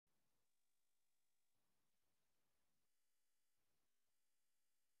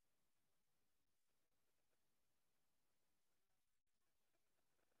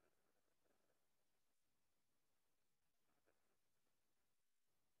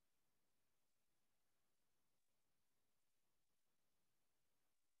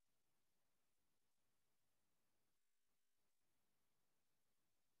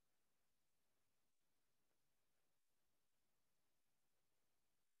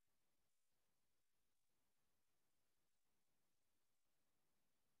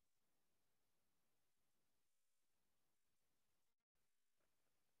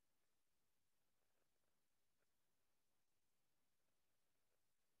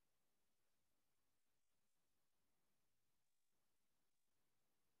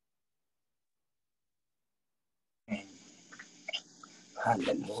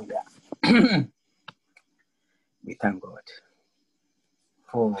Hallelujah. We thank God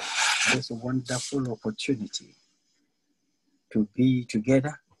for this wonderful opportunity to be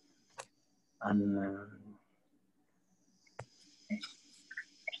together and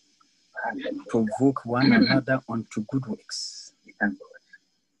provoke one another unto good works. We thank God.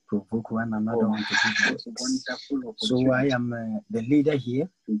 Provoke one another unto good works. So I am the leader here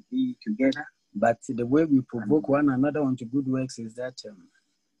to be together. But the way we provoke one another unto good works is that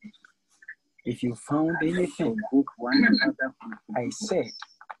if you found anything I said,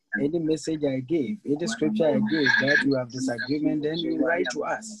 any message I gave, any scripture I gave that you have disagreement, then you write to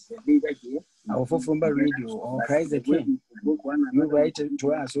us. Our Fofumba Radio or Christ the King, you write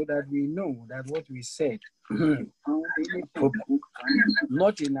to us so that we know that what we said,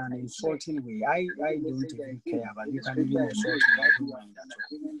 not in an insulting way. I don't even care, but you can even insult me. I don't mind at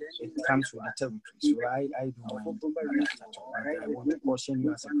all. It comes with the territory, so I don't mind that at all. But I want to caution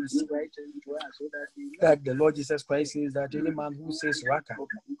you as a Christian that the Lord Jesus Christ says that any man who says Raka,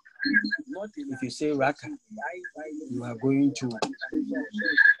 if you say Raka, you are going to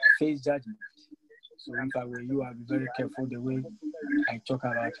face judgment. So if I were you, I'll be very careful the way I talk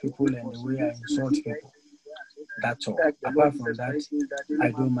about people and the way I insult people. That's all. Apart from that, I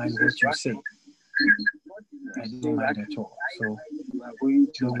don't mind what you say. I don't mind at all. So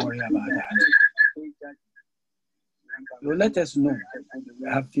don't worry about that. So let us know,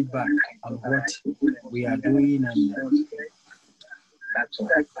 have feedback on what we are doing, and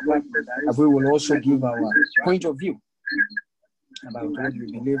we will also give our point of view about what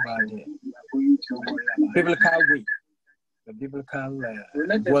we believe are the biblical way, the biblical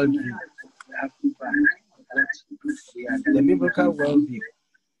worldview. The biblical worldview.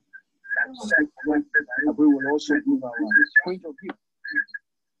 We will also give our point of view.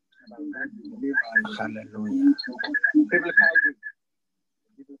 Hallelujah. Biblical way.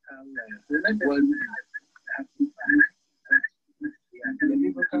 The biblical worldview. The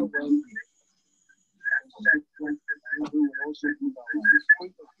biblical worldview. We will also give our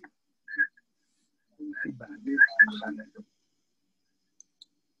point of view.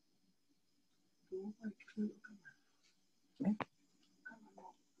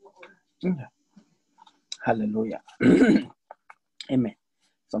 Hallelujah. Amen.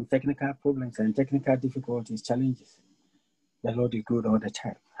 Some technical problems and technical difficulties, challenges. The Lord is good all the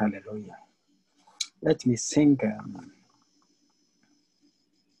time. Hallelujah. Let me sing.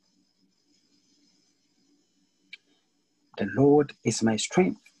 The Lord is my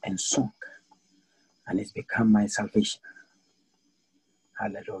strength and song, and it's become my salvation.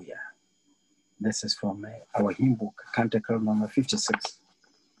 Hallelujah. This is from our hymn book, Canticle number 56.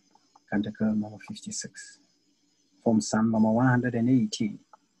 Canticle number 56. From Psalm number 118.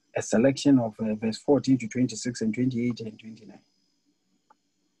 A selection of verse 14 to 26 and 28 and 29.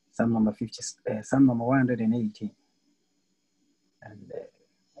 Psalm number 118. And it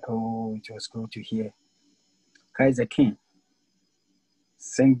was good to hear Christ the King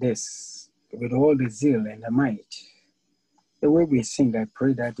sing this with all the zeal and the might. The way we sing, I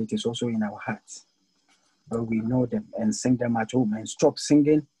pray that it is also in our hearts. But we know them and sing them at home and stop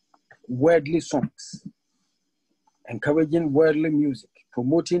singing worldly songs, encouraging worldly music,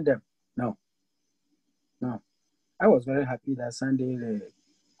 promoting them. No. I was very happy that Sunday,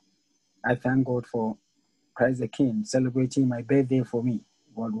 I thank God for Christ the King celebrating my birthday for me.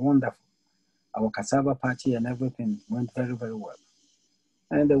 It was wonderful. Our cassava party and everything went very, very well.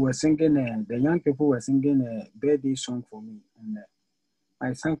 And they were singing, the young people were singing a birthday song for me. And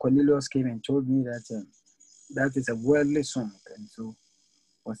my son Cornelius came and told me that that is a worldly song. And so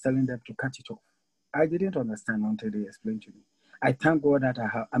I was telling them to cut it off. I didn't understand until they explained to me. I thank God that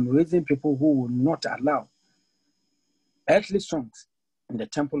I'm raising people who will not allow earthly songs in the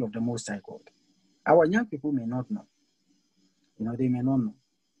temple of the Most High God. Our young people may not know. They may not know.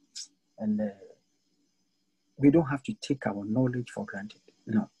 And we don't have to take our knowledge for granted.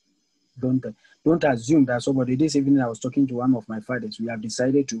 No. Don't assume that somebody, this evening I was talking to one of my fathers. We have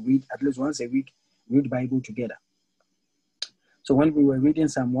decided to read at least once a week, read Bible together. So when we were reading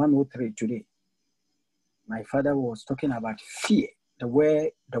Psalm 103 today, my father was talking about fear, the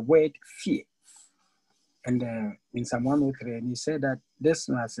word fear. And in Psalm 103, and he said that this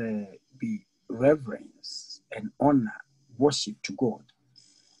must be reverence and honor, worship to God.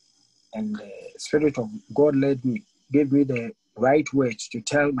 And the Spirit of God gave me the right words to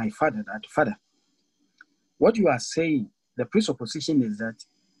tell my father that, Father, what you are saying, the presupposition is that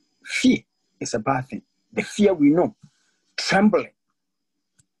fear is a bad thing. The fear we know, trembling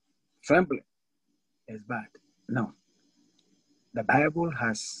is bad. No. The Bible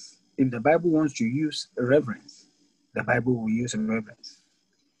if the Bible wants to use reverence the Bible will use reverence.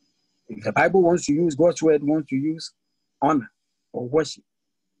 If the Bible wants to use God's word, wants to use honor or worship,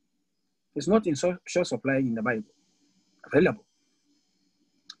 it's not in short supply in the Bible available.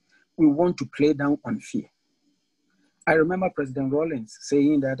 We want to play down on fear. I remember President Rawlings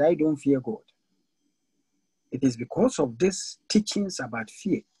saying that I don't fear God. It is because of these teachings about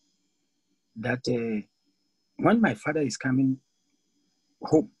fear that when my father is coming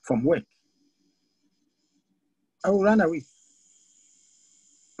home from work, I will run away.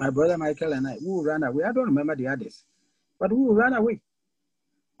 My brother Michael and I, we will run away. I don't remember the others, but we will run away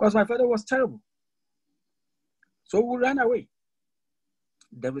because my father was terrible. So we will run away.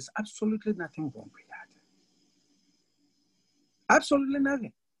 There is absolutely nothing wrong with that. Absolutely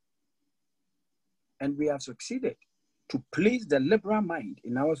nothing. And we have succeeded to please the liberal mind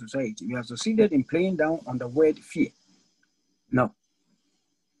in our society. We have succeeded in playing down on the word fear. No,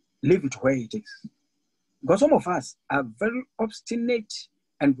 leave it where it is. Because some of us are very obstinate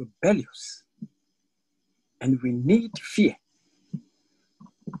and rebellious, and we need fear.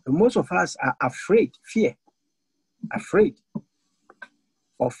 Most of us are afraid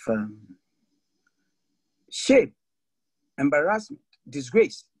of shame, embarrassment,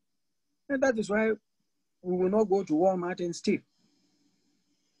 disgrace. And that is why we will not go to Walmart and steal,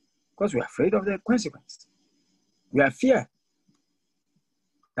 because we are afraid of the consequence. We are fear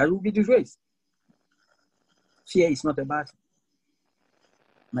that we will be disgraced. Fear is not a bad thing.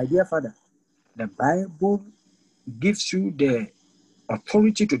 My dear father, the Bible gives you the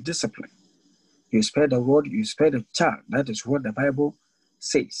authority to discipline. You spare the rod, you spare the child. That is what the Bible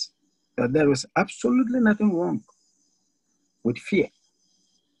says. That there is absolutely nothing wrong with fear.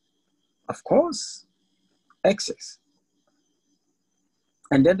 Of course, excess.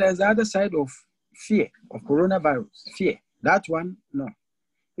 And then there's the other side of fear, of coronavirus, fear. That one, no.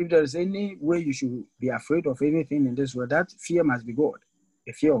 If there is any way you should be afraid of anything in this world, that fear must be God,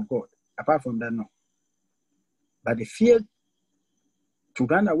 the fear of God. Apart from that, no. But the fear to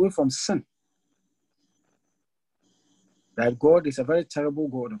run away from sin, that God is a very terrible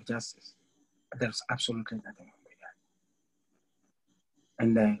God of justice. There's absolutely nothing wrong with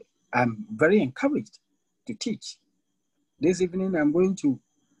that. And I'm very encouraged to teach. This evening, I'm going to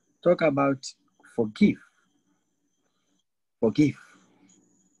talk about forgive. Forgive.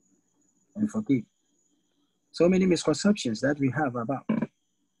 And forgive. So many misconceptions that we have about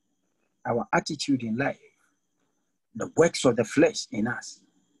our attitude in life, the works of the flesh in us.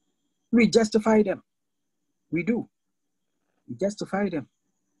 We justify them. We do. We justify them.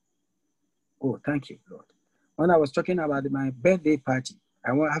 Oh, thank you, Lord. When I was talking about my birthday party,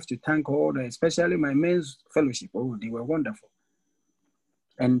 I have to thank all, especially my men's fellowship. Oh, they were wonderful.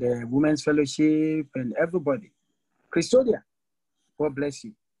 And the women's fellowship and everybody. Christodia, God bless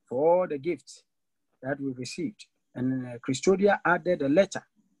you for all the gifts that we received. And Christodia added a letter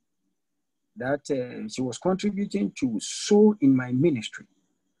that she was contributing to sow in my ministry.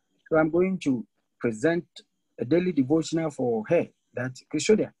 So I'm going to present a daily devotional for her. That's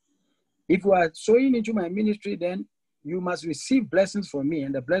Christodia. If you are sowing into my ministry, then you must receive blessings from me.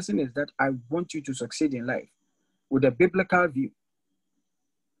 And the blessing is that I want you to succeed in life with a biblical view.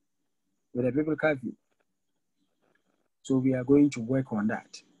 With a biblical view. So we are going to work on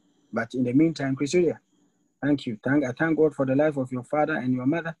that. But in the meantime, Christodia, thank you. I thank God for the life of your father and your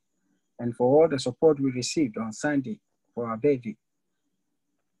mother, and for all the support we received on Sunday for our birthday.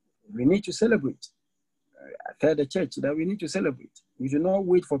 We need to celebrate. I tell the church that we need to celebrate. We should not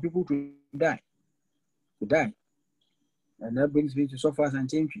wait for people to die. And that brings me to Sofas and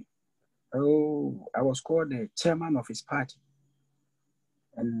Timothy. Oh, I was called the chairman of his party.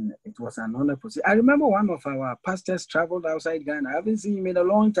 And it was an honor position. I remember one of our pastors traveled outside Ghana. I haven't seen him in a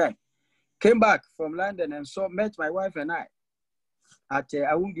long time. Came back from London and met my wife and I.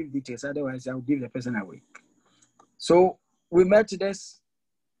 I won't give details, otherwise I'll give the person away. So we met this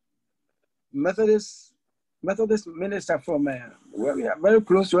Methodist minister from where we are very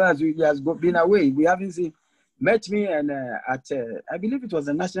close to us. He has been away. We haven't seen. Met me and at I believe it was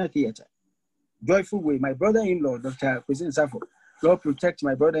the National Theatre, Joyful Way. My brother-in-law, Dr. Christine Safo, Lord protect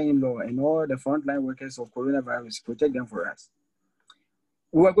my brother-in-law and all the frontline workers of coronavirus. Protect them for us.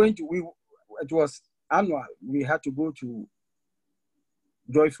 We were going to. It was annual. We had to go to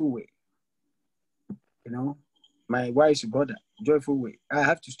Joyful Way. You know, my wife's brother, Joyful Way. I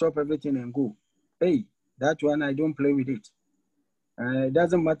have to stop everything and go. Hey, that one, I don't play with it. It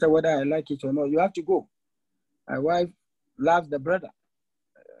doesn't matter whether I like it or not. You have to go. My wife loves the brother.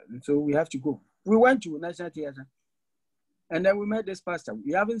 So we have to go. We went to National Theatre. And then we met this pastor.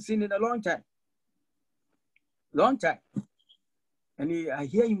 We haven't seen in a long time. And I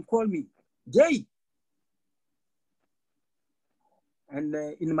hear him call me, Jay. And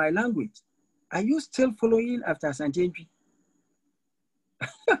in my language, are you still following after Sanjenji?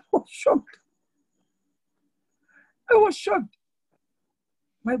 I was shocked. I was shocked.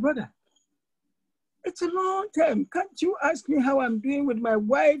 My brother, it's a long time. Can't you ask me how I'm doing with my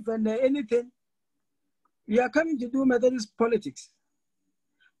wife and anything? We are coming to do Methodist politics.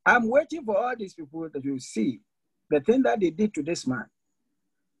 I'm waiting for all these people that you see the thing that they did to this man.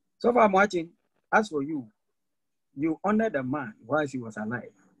 So far I'm watching. As for you, you honor the man while he was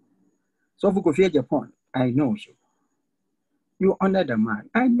alive. So for Kofi Japan, I know you. You honor the man.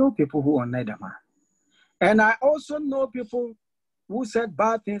 I know people who honor the man. And I also know people who said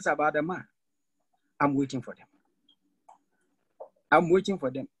bad things about the man. I'm waiting for them. I'm waiting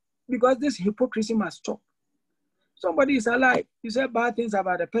for them. Because this hypocrisy must stop. Somebody is alive. You say bad things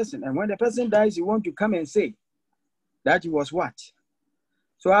about the person. And when the person dies, you want to come and say that he was what?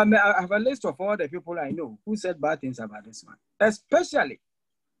 So I have a list of all the people I know who said bad things about this man. Especially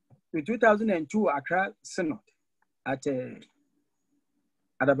the 2002 Accra Synod at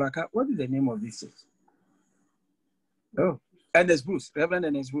Adabaka. What is the name of this church? Oh, Ernest Bruce, Reverend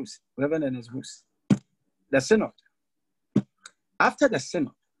Ernest Bruce, Reverend Ernest Bruce. The Synod. After the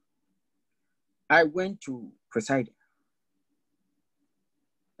Synod, I went to presiding.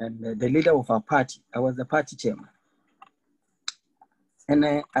 And the leader of our party, I was the party chairman. And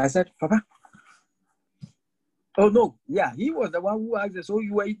I said, Papa, oh no, yeah, he was the one who asked, so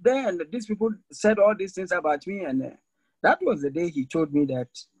you were there and these people said all these things about me. And that was the day he told me that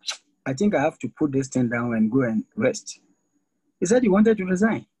I think I have to put this thing down and go and rest. He said he wanted to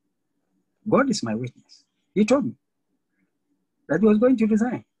resign. God is my witness. He told me that he was going to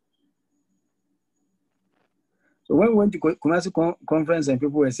resign. So when we went to Kumasi conference and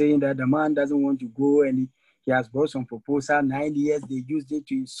people were saying that the man doesn't want to go and he has brought some proposal, 9 years, they used it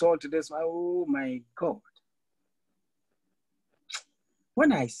to insult this man. Oh my God.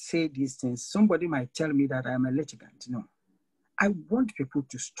 When I say these things, somebody might tell me that I'm a litigant. No. I want people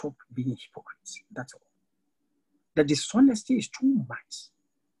to stop being hypocrites. That's all. The dishonesty is too much.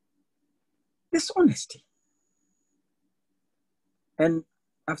 Dishonesty. And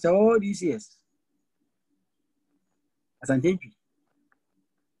after all these years, Asantepi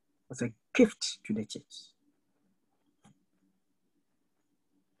was a gift to the church.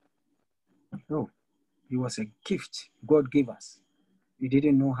 No, he was a gift God gave us. We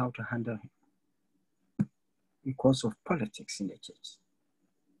didn't know how to handle him because of politics in the church.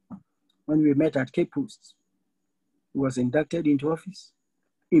 When we met at Cape Coast, he was inducted into office.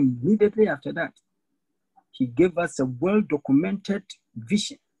 Immediately after that, he gave us a well-documented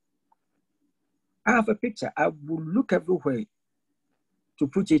vision. I have a picture. I will look everywhere to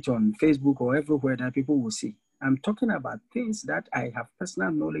put it on Facebook or everywhere that people will see. I'm talking about things that I have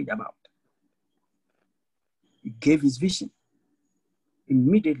personal knowledge about. He gave his vision.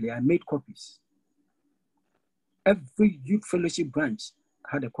 Immediately, I made copies. Every youth fellowship branch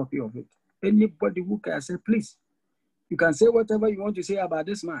had a copy of it. Anybody who can say, please, you can say whatever you want to say about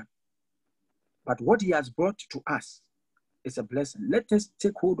this man. But what he has brought to us is a blessing. Let us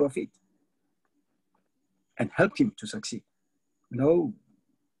take hold of it and help him to succeed. No.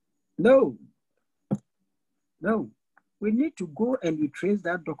 We need to go and retrace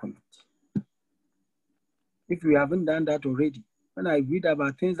that document. If we haven't done that already, when I read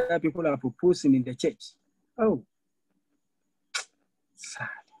about things that people are proposing in the church, oh, sad.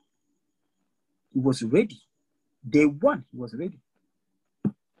 He was ready. Day one, he was ready.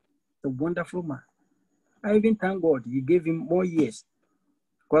 A wonderful man. I even thank God he gave him more years.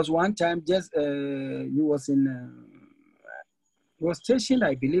 Because one time, just he was stationed,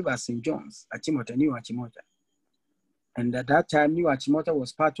 I believe, at St. John's, Achimota, New Achimota. And at that time, New Achimota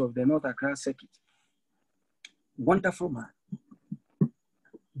was part of the North Accra circuit. Wonderful man.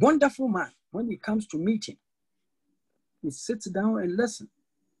 Wonderful man. When he comes to meeting, he sits down and listens.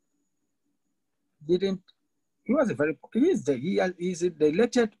 He was he's the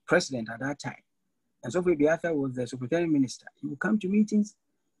elected president at that time. And Sophie Biafra was the secretary minister. He would come to meetings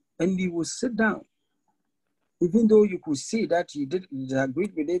and he would sit down. Even though you could see that he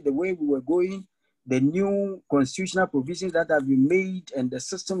agreed with it, the way we were going, the new constitutional provisions that have been made and the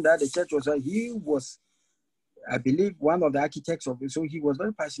system that the church was, he was, I believe, one of the architects of it. So he was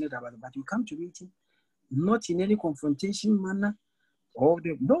very passionate about it. But you come to meeting, not in any confrontation manner,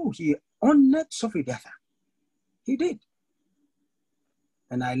 no, he honored Sophie Biafra. He did.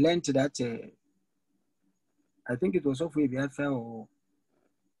 And I learned that, I think it was Sophie Biafra, or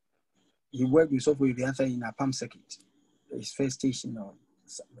he worked with Sophie Biafra in a pump circuit, his first station or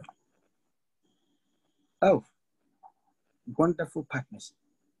something. Oh, wonderful partnership.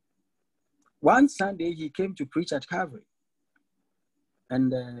 One Sunday, he came to preach at Calvary.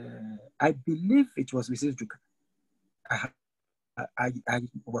 And I believe it was Mrs. Duka. I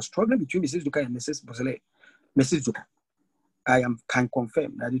was struggling between Mrs. Duka and Mrs. Bosele. Mrs. Duka. Can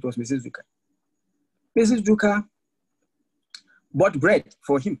confirm that it was Mrs. Duka. Mrs. Duka bought bread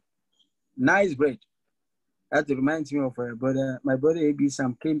for him. Nice bread. That reminds me of my brother A.B.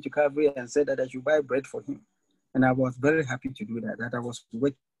 Sam came to Calvary and said that I should buy bread for him. And I was very happy to do that I was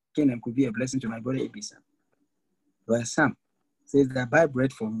working and could be a blessing to my brother A.B. Sam. But Sam says that buy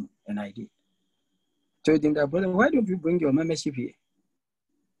bread for me, and I did. Told him that, brother, why don't you bring your membership here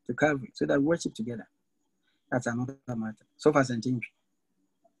to Calvary so that we worship together? That's another matter. So far, change.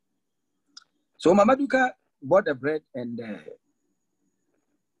 So Mama Duka bought the bread and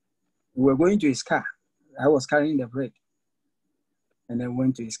we were going to his car. I was carrying the bread and then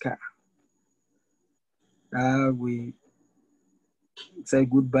went to his car. We said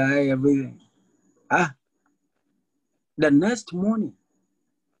goodbye, everything. The next morning,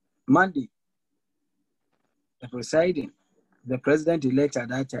 Monday, the president-elect at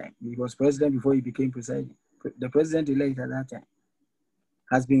that time, he was president before he became presiding. The president-elect at that time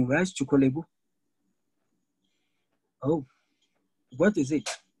has been rushed to Kolebu. Oh, what is it?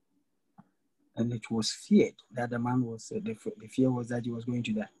 And it was feared that the man was, the fear was that he was going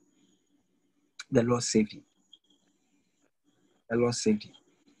to die. The Lord saved him. The Lord saved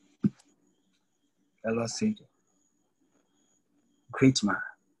him. The Lord saved him. Great man.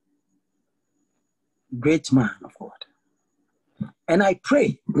 Great man of God. And I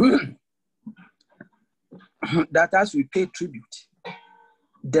pray that as we pay tribute,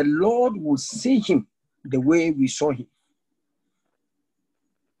 the Lord will see him the way we saw him.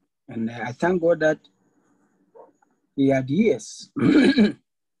 And I thank God that he had years.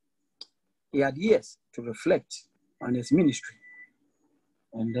 He had years to reflect on his ministry.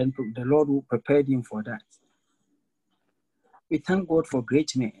 And then the Lord will prepare him for that. We thank God for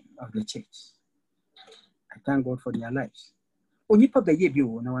great men of the church. I thank God for their lives. Onipa be ye bi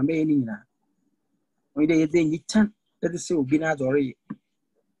na wa me ni na. Oni de ye ni chan, let us say obi na dore.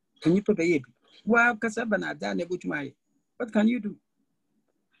 Onipa be ye bi. Wa kasa bana da na gutuma. What can you do?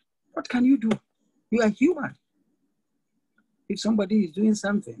 What can you do? You are human. If somebody is doing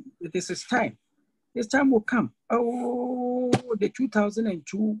something, it is his time. His time will come. Oh, the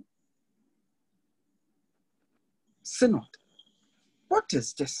 2002 synod. What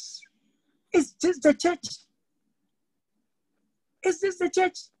is this? Is this the church? Is this the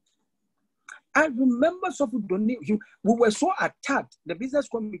church? I remember we were so attacked, the business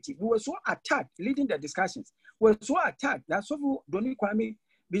committee, we were so attacked leading the discussions. We were so attacked that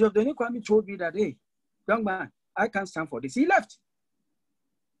Bishop Doni Kwame told me that, hey, young man, I can't stand for this. He left.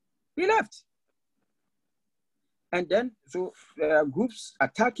 He left. And then, so there are groups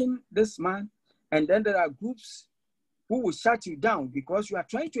attacking this man, and then there are groups who will shut you down because you are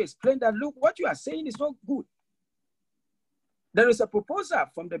trying to explain that, look, what you are saying is not good. There is a proposal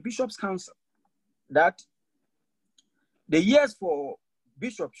from the Bishop's Council that the years for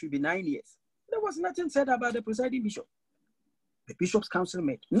bishop should be 9 years. There was nothing said about the presiding bishop. The Bishop's Council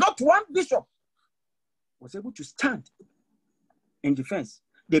met. Not one bishop was able to stand in defense.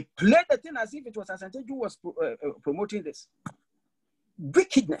 They played the thing as if it was Asante who was promoting this.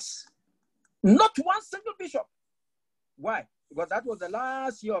 Wickedness. Not one single bishop. Why? Because that was the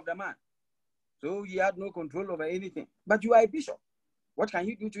last year of the man. So he had no control over anything. But you are a bishop. What can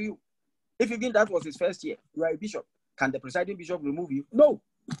he do to you? If even that was his first year, you are a bishop. Can the presiding bishop remove you? No.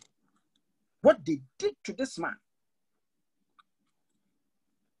 What they did to this man,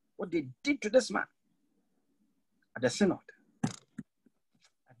 what they did to this man at the synod,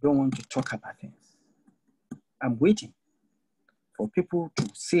 I don't want to talk about things. I'm waiting for people to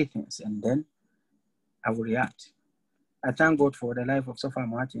say things and then I will react. I thank God for the life of Sofa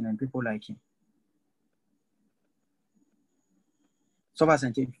Martin and people like him. Sofa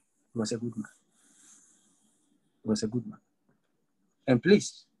Santin was a good man. He was a good man. And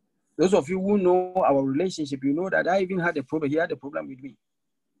please, those of you who know our relationship, you know that I even had a problem. He had a problem with me.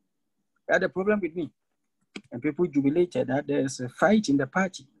 He had a problem with me. And people jubilated that there's a fight in the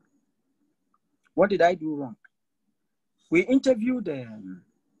party. What did I do wrong? We interviewed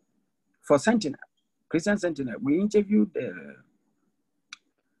for Sentinel, Christian Sentinel. We interviewed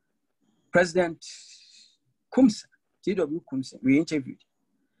President Kumsa, T.W. Kumsa. We interviewed.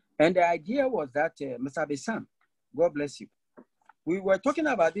 And the idea was that Mr. Besam, God bless you. We were talking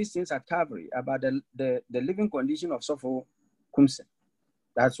about these things at Calvary, about the living condition of Sopho Kumsa.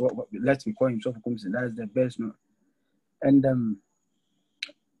 That's what let's call him Sopho Kumsa. That is the best known. And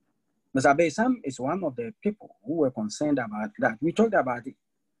Mr. Besam is one of the people who were concerned about that. We talked about it.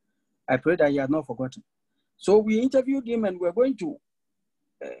 I pray that he has not forgotten. So we interviewed him and we're going to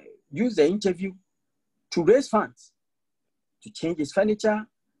use the interview to raise funds, to change his furniture,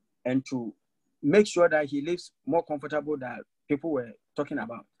 and to make sure that he lives more comfortable than people were talking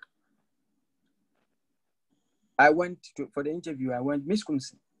about. I went for the interview, I went, Miss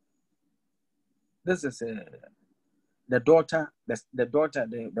Kumsi. This is the daughter,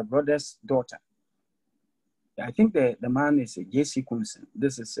 the brother's daughter. I think the man is J.C. Kumsen.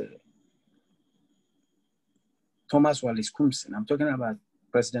 This is Thomas Wallace Kumsen. I'm talking about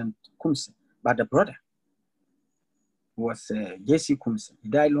President Kumsen. But the brother was J.C. Kumsen. He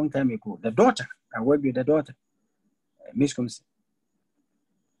died a long time ago. The daughter, I worked with the daughter, Miss Kumsen.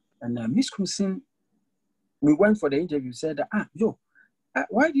 And Miss Kumsen, we went for the interview, said,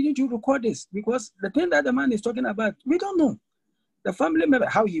 why didn't you record this? Because the thing that the man is talking about, we don't know. The family member,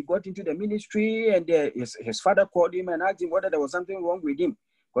 how he got into the ministry, and his father called him and asked him whether there was something wrong with him,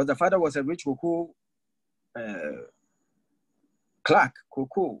 because the father was a rich cocoa clerk,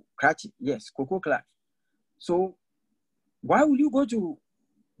 cocoa clerk. So why will you go to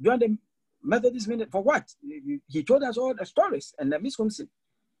join the Methodist ministry for what? He told us all the stories, and the Miss Kumsi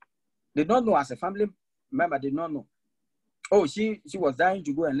did not know, as a family member, did not know. Oh, she was dying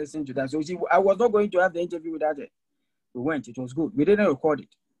to go and listen to that. So I was not going to have the interview with her. We went, it was good. We didn't record it.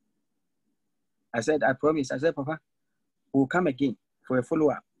 I said, I promise. I said, Papa, we'll come again for a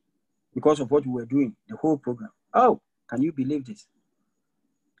follow-up because of what we were doing, the whole program. Oh, can you believe this?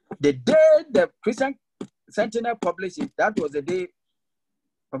 The day the Christian Sentinel published it, that was the day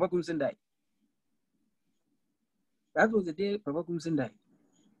Papa Kumsen died. That was the day Papa Kumsen died.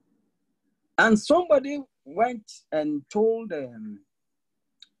 And somebody went and told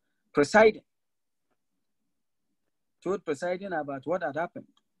Presiding about what had happened.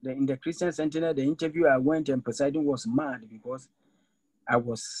 In the Christian Sentinel, the interview I went, and Presiding was mad because I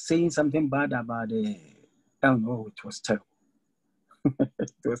was saying something bad about I don't know, it was terrible.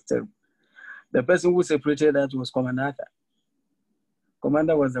 It was terrible. The person who separated us was Commander Arthur.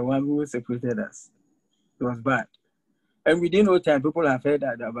 Commander was the one who separated us. It was bad. And within no time, people have heard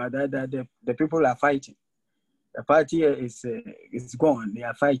about that the people are fighting. The party is gone, they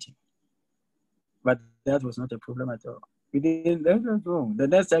are fighting. But that was not a problem at all. The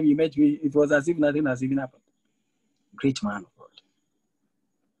next time you met me, it was as if nothing has even happened. Great man of God.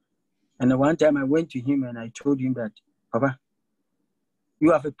 And one time I went to him and I told him that, Papa,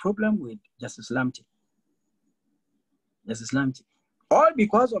 you have a problem with Justice Lamte. Justice Lamte. All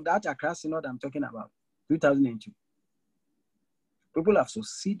because of that Accra Synod I'm talking about, 2002. People have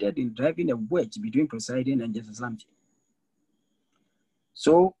succeeded in driving a wedge between Presiding and Justice Lamte.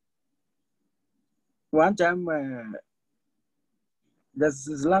 So, one time,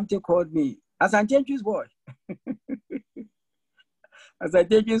 Justice Lamte called me, as I take his boy. As I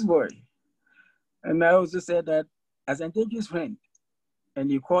take his boy. And I also said that, as I take his friend. And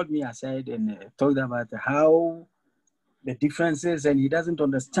he called me aside and talked about how the differences, and he doesn't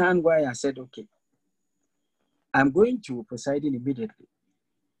understand why. I said, okay, I'm going to Presiding immediately.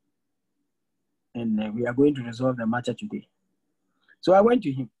 And we are going to resolve the matter today. So I went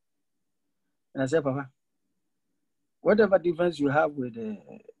to him. And I said, Papa, whatever difference you have with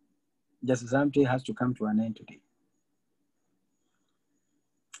Justice Lamte has to come to an end today.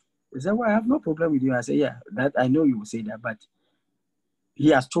 He said, well, I have no problem with you. I said, yeah, that I know you will say that, but he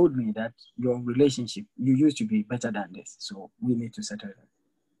has told me that your relationship, you used to be better than this, so we need to settle it.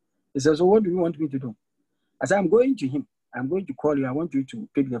 He said, so what do you want me to do? I said, I'm going to him. I'm going to call you. I want you to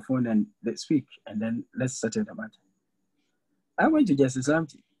pick the phone and let's speak, and then let's settle the matter. I went to Justice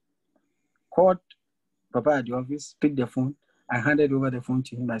Lamte, called Papa at the office, picked the phone. I handed over the phone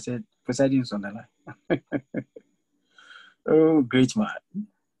to him. I said, Presiding is on the line. Oh, great man.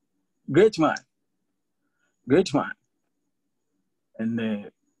 Great man. Great man.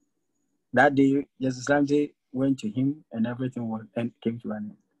 And that day, Justice Lamte went to him and everything came to an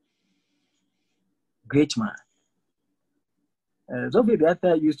end. Great man. Sophie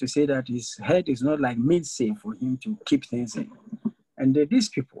Beata used to say that his head is not like mid-safe for him to keep things in. And these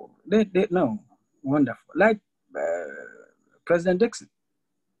people, they know, wonderful. Like President Dixon.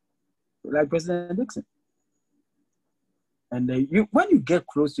 And when you get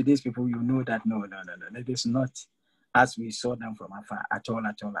close to these people, you know that no, it is not as we saw them from afar at all.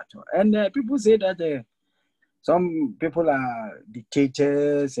 And people say that some people are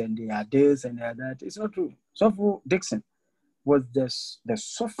dictators and they are this and they are that. It's not true. Sophie Dixon was the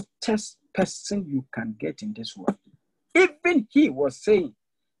softest person you can get in this world. Even he was saying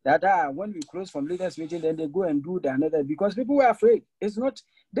that when we close from leaders meeting, then they go and do the another, because people were afraid. It's not,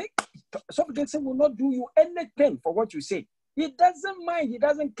 Sophie Dixon will not do you anything for what you say. He doesn't mind, he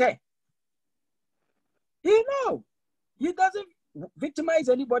doesn't care. He doesn't victimize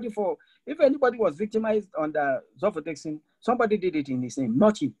anybody for, if anybody was victimized on the Zophotex, somebody did it in his name,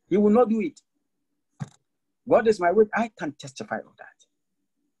 not him. He will not do it. God is my witness. I can testify of that.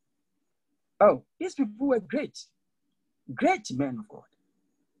 Oh, these people were great men of God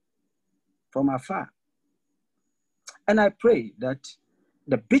from afar. And I pray that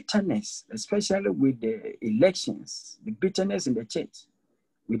the bitterness, especially with the elections, the bitterness in the church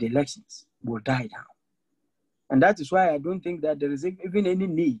with elections will die down. And that is why I don't think that there is even any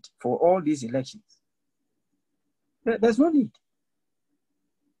need for all these elections. There's no need.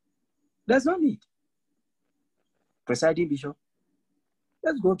 There's no need. Presiding Bishop,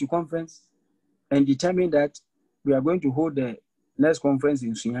 let's go to conference and determine that we are going to hold the next conference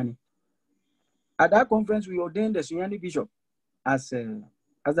in Sunyani. At that conference, we ordained the Sunyani Bishop as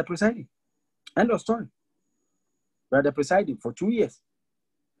the presiding. End of story. We are the presiding for 2 years.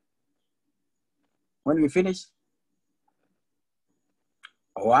 When we finish,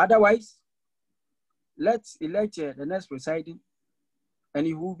 or otherwise, let's elect the next presiding, and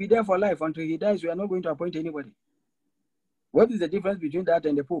he will be there for life until he dies. We are not going to appoint anybody. What is the difference between that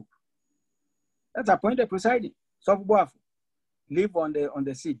and the Pope? Let's appoint a presiding. Live on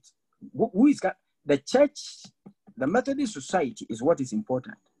the seat. Who is the church? The Methodist society is what is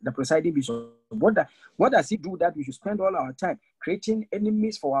important. The presiding bishop. What does he do that we should spend all our time creating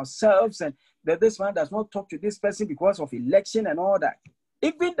enemies for ourselves, and that this man does not talk to this person because of election and all that?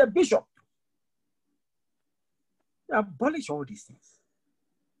 Even the bishop. Abolish all these things.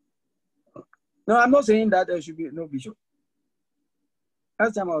 No, I'm not saying that there should be no bishop.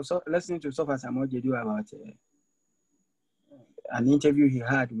 Last time I was listening to Sofa Samuel Jedu about an interview he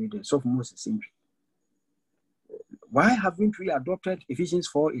had with Sofa Moses. Why haven't we adopted Ephesians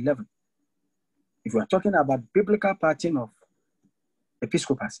 4:11? If we are talking about biblical pattern of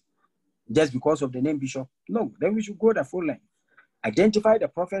episcopacy, just because of the name bishop, no, then we should go the full length. Identify the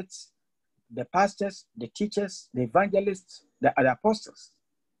prophets, the pastors, the teachers, the evangelists, the apostles.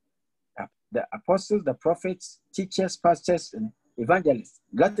 The apostles, the prophets, teachers, pastors, and evangelists.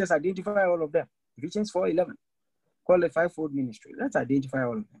 Let us identify all of them. Ephesians 4:11. Call it fivefold ministry. Let's identify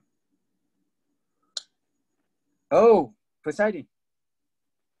all of them. Oh, presiding.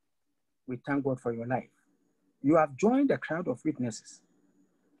 We thank God for your life. You have joined the crowd of witnesses,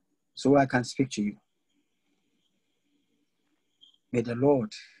 so I can speak to you. May the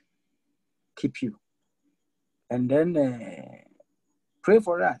Lord keep you. And then pray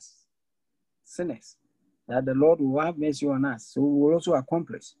for us, sinners, that the Lord will have mercy on us, so we will also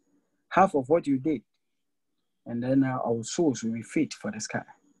accomplish half of what you did. And then our souls will be fit for the sky.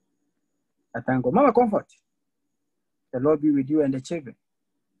 I thank God. Mama, comfort. The Lord be with you and the children.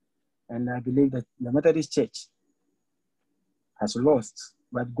 And I believe that the Methodist Church has lost,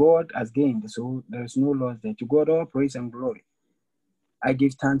 but God has gained. So there is no loss there. To God all praise and glory. I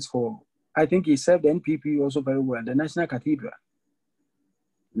give thanks for, I think he served the NPP also very well, the National Cathedral.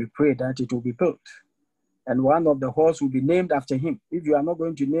 We pray that it will be built. And one of the halls will be named after him. If you are not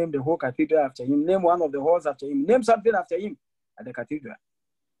going to name the whole cathedral after him, name one of the halls after him. Name something after him at the cathedral.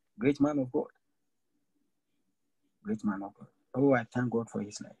 Great man of God. Great man of God. Oh, I thank God for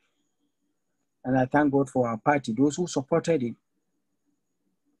his life. And I thank God for our party, those who supported him.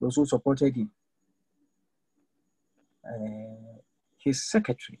 Those who supported him. His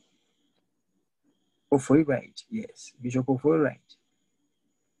secretary, Ofoiwright, yes, Bishop Ofoiwright,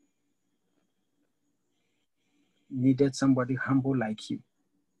 needed somebody humble like you,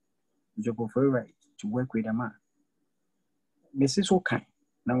 Bishop Ofoiwright, to work with a man. Mrs. Okai,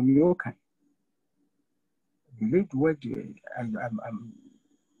 Naomi Okai, believed work. I'm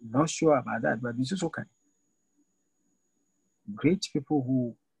not sure about that, but Mrs. Okai, great people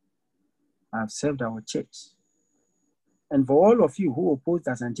who have served our church. And for all of you who opposed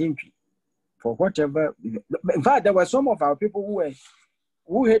Asantempy, for whatever, in fact, there were some of our people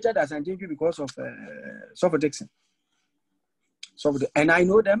who hated Asantempy because of Sopho Dixon. And I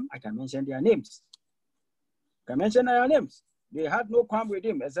know them. I can mention their names. I can mention their names. They had no qualm with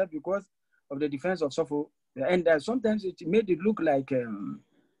him except because of the defense of Sopho. And sometimes it made it look like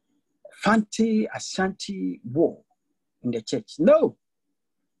Fanti Ashanti war in the church. No,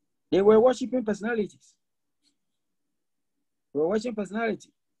 they were worshiping personalities. They were worshiping personality.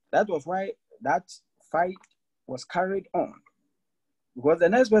 That was why that fight was carried on. Because the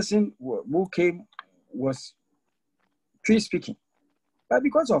next person who came was tree speaking. But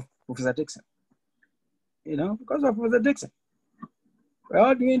because of Professor Dixon. Because of Professor Dixon. We're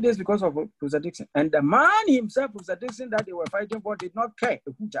all doing this because of Professor Dixon. And the man himself, Professor Dixon, that they were fighting for, did not care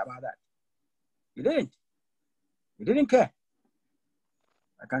a hoot about that. He didn't. He didn't care.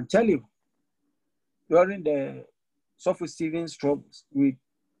 I can tell you, during the Sofu Stevens troubles. We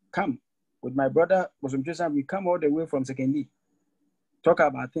come with my brother, we come all the way from Secondly, talk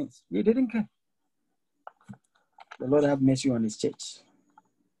about things. He didn't care. The Lord have mercy on his church.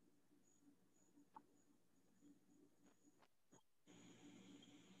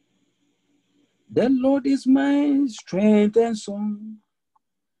 The Lord is my strength and song,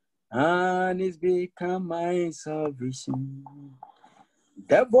 and it's become my salvation.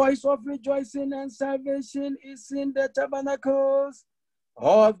 The voice of rejoicing and salvation is in the tabernacles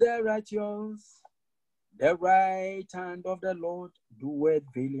of the righteous. The right hand of the Lord doeth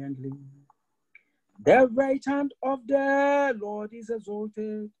valiantly. The right hand of the Lord is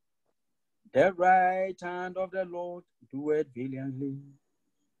exalted. The right hand of the Lord doeth valiantly.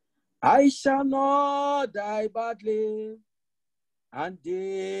 I shall not die but live, and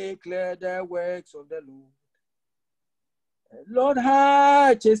declare the works of the Lord. The Lord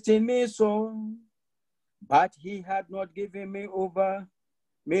had chastened me so, but he had not given me over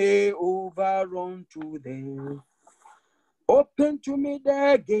unto them. Open to me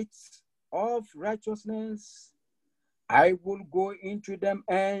the gates of righteousness. I will go into them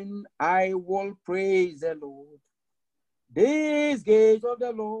and I will praise the Lord. These gates of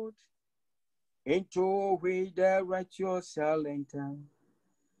the Lord, into which the righteous shall enter.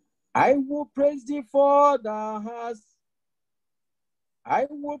 I will praise thee for thou hast. I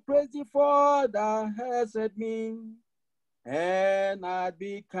will praise thee for thou hast set me, and I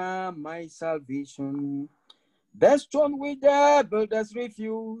become my salvation. The stone which the builders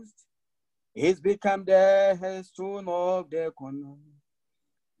refused is become the headstone of the corner.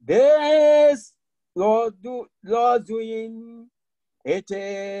 This Lord doing, it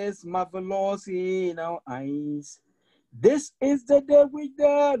is marvelous in our eyes. This is the day which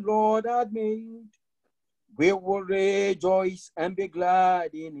the Lord hath made. We will rejoice and be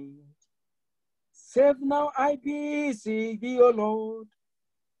glad in it. Save now, I beseech thee, O Lord.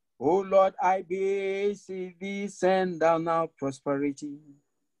 O Lord, I beseech thee, send down now prosperity.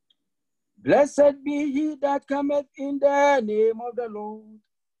 Blessed be he that cometh in the name of the Lord.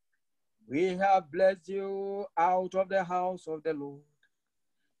 We have blessed you out of the house of the Lord.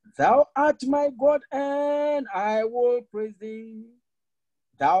 Thou art my God, and I will praise thee.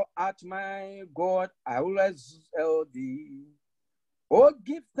 Thou art my God, I will exalt thee. Oh,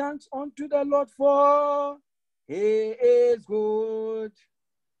 give thanks unto the Lord, for he is good,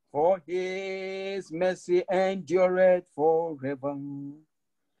 for his mercy endureth forever.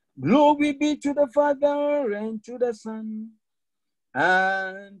 Glory be to the Father, and to the Son,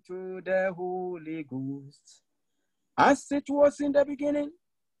 and to the Holy Ghost, as it was in the beginning,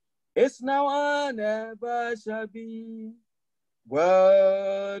 is now, and ever shall be,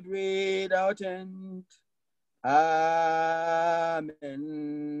 world without end. Amen.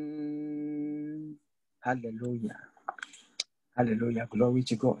 Hallelujah. Hallelujah. Glory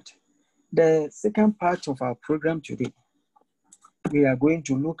to God. The second part of our program today, we are going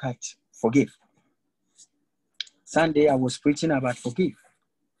to look at forgive. Sunday, I was preaching about forgive.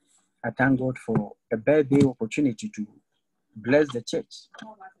 I thank God for a birthday opportunity to bless the church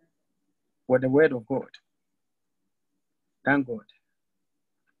with the word of God. Thank God.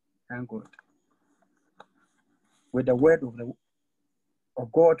 Thank God. With the word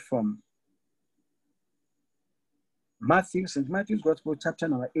of God from St. Matthew's Gospel, chapter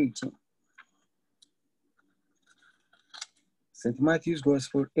number 18. St. Matthew's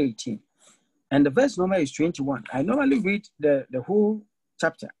Gospel 18. And the verse number is 21. I normally read the whole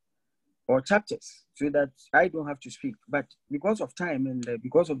chapter or chapters so that I don't have to speak. But because of time and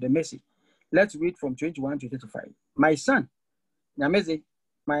because of the message, let's read from 21 to 35. My son, Nyameze,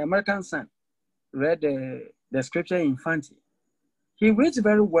 my American son, read the scripture in Fanti. He reads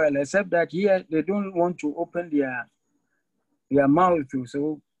very well, except that here they don't want to open their mouth,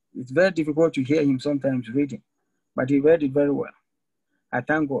 so it's very difficult to hear him sometimes reading. But he read it very well. I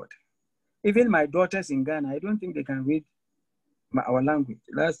thank God. Even my daughters in Ghana, I don't think they can read our language.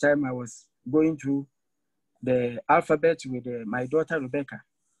 Last time I was going through the alphabet with my daughter Rebecca.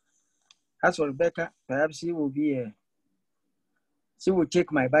 As for Rebecca, perhaps she will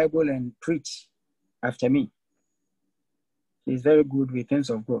take my Bible and preach after me. She's very good with things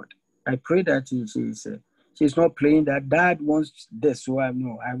of God. I pray that she's not playing that dad wants this, so I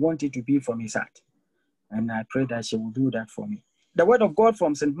want it to be from his heart. And I pray that she will do that for me. The word of God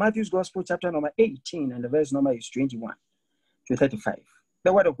from St. Matthew's Gospel, chapter number 18, and the verse number is 21 to 35.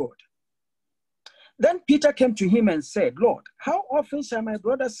 The word of God. Then Peter came to him and said, Lord, how often shall my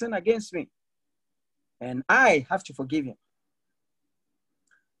brother sin against me, and I have to forgive him?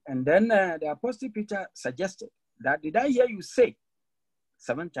 And then the Apostle Peter suggested that, did I hear you say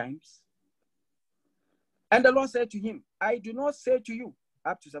 7 times? And the Lord said to him, I do not say to you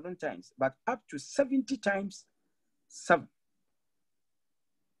up to 7 times, but up to 70 times 7.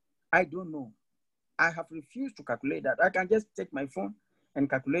 I don't know. I have refused to calculate that. I can just take my phone and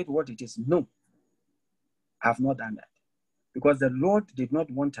calculate what it is. No, I have not done that. Because the Lord did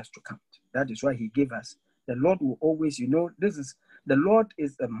not want us to count. That is why he gave us. The Lord will always, the Lord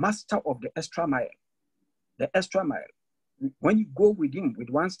is the master of the extra mile. The extra mile. When you go with him with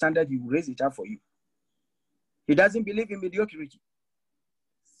one standard, he will raise it up for you. He doesn't believe in mediocrity.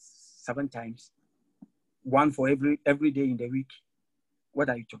 7 times. 1 for every day in the week. What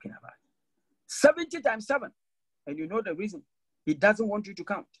are you talking about? 70 times 7. And you know the reason. He doesn't want you to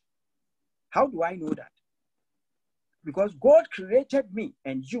count. How do I know that? Because God created me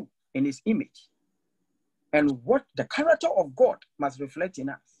and you in his image. And what the character of God must reflect in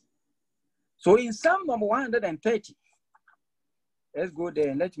us. So in Psalm number 130, let's go there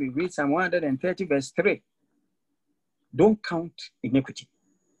and let me read Psalm 130 verse 3. Don't count iniquity.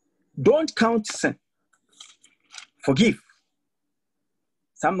 Don't count sin. Forgive.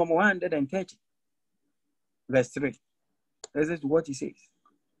 Psalm number 130 verse 3. This is what he says.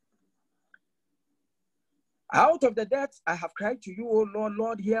 Out of the depths I have cried to you, O Lord.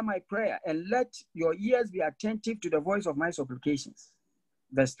 Lord, hear my prayer, and let your ears be attentive to the voice of my supplications.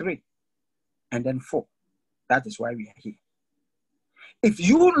 Verse 3, and then 4. That is why we are here. If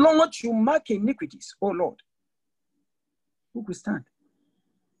you, Lord, you mark iniquities, O Lord, who could stand?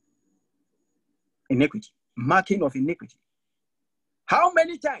 Iniquity, marking of iniquity. How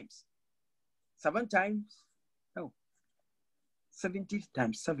many times? 7 times? No. 70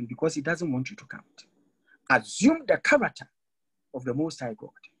 times 7, because he doesn't want you to count. Assume the character of the Most High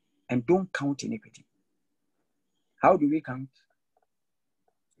God and don't count iniquity. How do we count?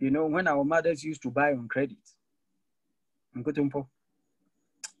 You know, when our mothers used to buy on credit,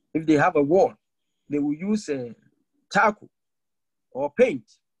 if they have a wall, they will use charcoal or paint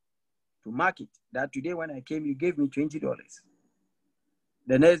to mark it. That today when I came, you gave me $20.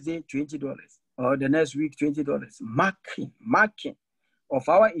 The next day, $20. Or the next week, $20. Marking of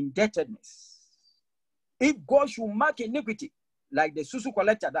our indebtedness. If God should mark iniquity, like the susu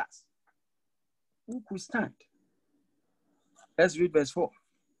collector does, who could stand? Let's read verse 4.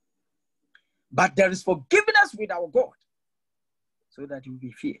 But there is forgiveness with our God, so that he will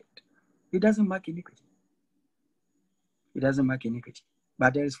be feared. He doesn't mark iniquity. He doesn't mark iniquity.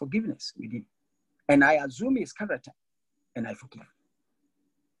 But there is forgiveness with him. And I assume his character, and I forgive.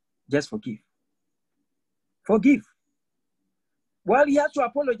 Just forgive. Forgive. Well, he has to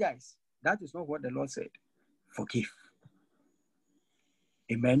apologize. That is not what the Lord said. Forgive.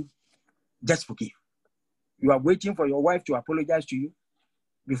 Amen. Just forgive. You are waiting for your wife to apologize to you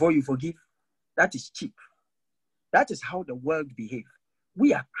before you forgive. That is cheap. That is how the world behaves.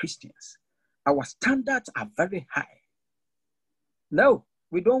 We are Christians. Our standards are very high. No,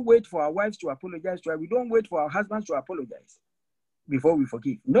 we don't wait for our wives to apologize to us. We don't wait for our husbands to apologize before we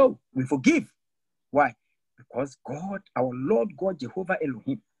forgive. No, we forgive. Why? Because God, our Lord God, Jehovah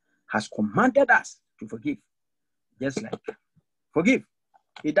Elohim, has commanded us to forgive. Just like forgive.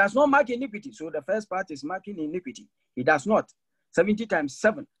 He does not mark iniquity. So the first part is marking iniquity. He does not. 70 times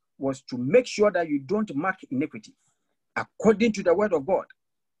 7 was to make sure that you don't mark iniquity. According to the word of God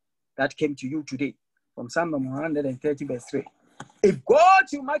that came to you today from Psalm 130 verse 3. If God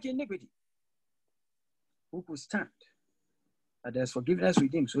will mark iniquity, who could stand? But there's forgiveness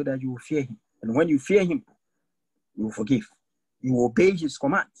with him so that you will fear him. And when you fear him, you will forgive. You will obey his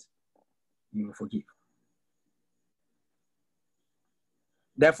commands. You will forgive.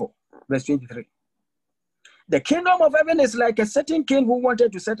 Therefore, verse 23. The kingdom of heaven is like a certain king who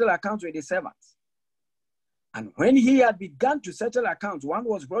wanted to settle accounts with his servants. And when he had begun to settle accounts, one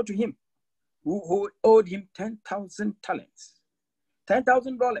was brought to him who owed him 10,000 talents.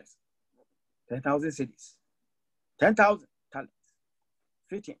 $10,000. 10,000 cities. 10,000 talents.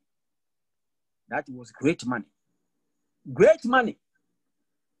 15. That was great money. Great money.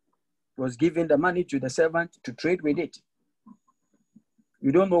 Was giving the money to the servant to trade with it.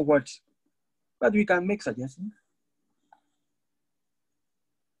 We don't know what, but we can make suggestions.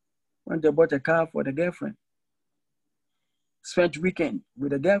 When they bought a car for the girlfriend, spent weekend with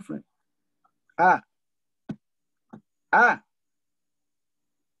the girlfriend.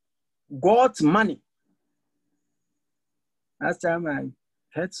 God's money. Last time I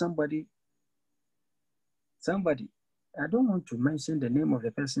heard somebody, I don't want to mention the name of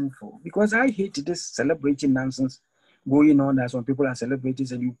the person because I hate this celebrating nonsense going on that some people are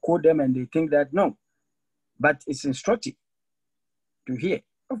celebrities and you quote them and they think that no, but it's instructive to hear.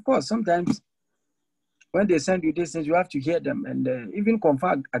 Of course, sometimes When they send you these things, you have to hear them. And even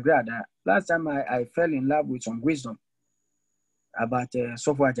confirm Agrada. Last time I fell in love with some wisdom about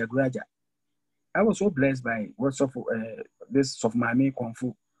software Jagraja. I was so blessed by what this Sofmame Kung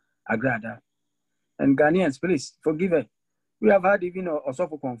Fu Agrada. And Ghanaians, please forgive us. We have had even a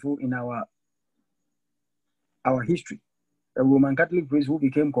Sofu Kung Fu in our history. A Roman Catholic priest who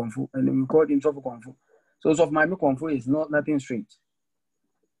became Kung Fu, and we called him Sofu Kung Fu. So Sofmame Kung Fu is nothing strange.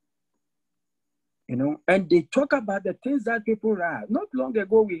 You know, and they talk about the things that people are. Not long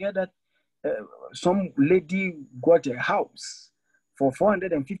ago, we heard that some lady got a house for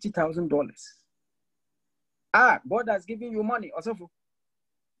 $450,000. God has given you money. Osofu,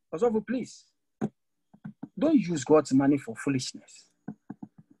 please. Don't use God's money for foolishness.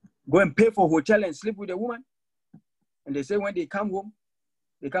 Go and pay for hotel and sleep with a woman. And they say when they come home,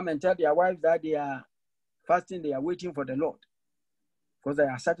 they come and tell their wives that they are fasting, they are waiting for the Lord. Because they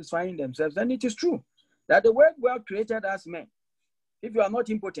are satisfying themselves. And it is true that the word God created us men. If you are not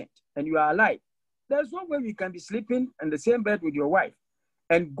impotent and you are alive, there's no way you can be sleeping in the same bed with your wife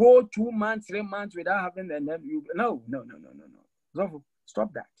and go 2 months, 3 months without having, and then you, no. So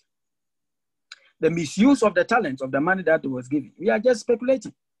stop that. The misuse of the talents of the money that was given. We are just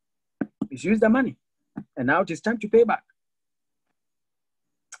speculating. Misuse the money. And now it is time to pay back.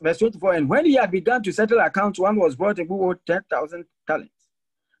 Verse 24, and when he had begun to settle accounts, one was brought who owed 10,000 talents.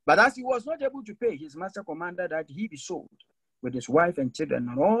 But as he was not able to pay, his master commanded that he be sold with his wife and children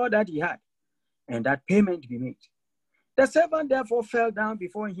and all that he had, and that payment be made. The servant therefore fell down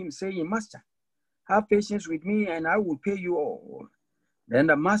before him, saying, Master, have patience with me, and I will pay you all. Then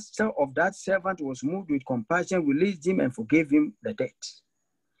the master of that servant was moved with compassion, released him, and forgave him the debt.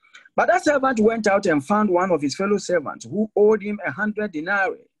 But that servant went out and found one of his fellow servants who owed him 100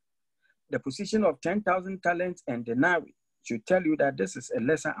 denarii. The position of 10,000 talents and denarii should tell you that this is a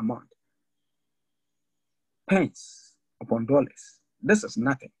lesser amount. Pence upon dollars. This is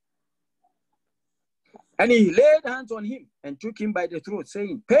nothing. And he laid hands on him and took him by the throat,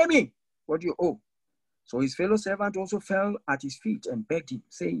 saying, Pay me what you owe. So his fellow servant also fell at his feet and begged him,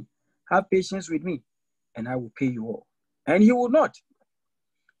 saying, Have patience with me, and I will pay you all. And he would not.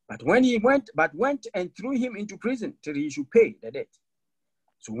 But went and threw him into prison till he should pay the debt.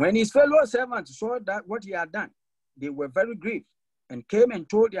 So when his fellow servants saw that what he had done, they were very grieved and came and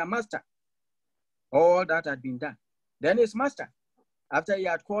told their master all that had been done. Then his master, after he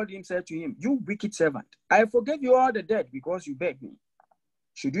had called him, said to him, You wicked servant, I forgave you all the debt because you begged me.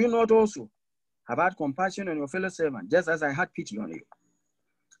 Should you not also have had compassion on your fellow servant, just as I had pity on you?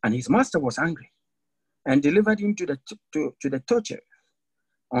 And his master was angry and delivered him to the torture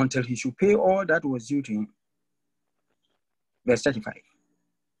until he should pay all that was due to him. Verse 35.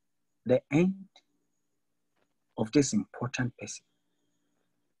 The end of this important person.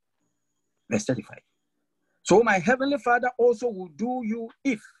 Verse 35. So my heavenly Father also will do you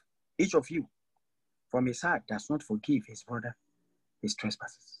if each of you from his heart does not forgive his brother his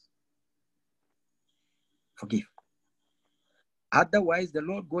trespasses. Forgive. Otherwise, the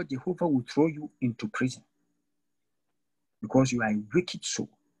Lord God Jehovah will throw you into prison because you are a wicked soul.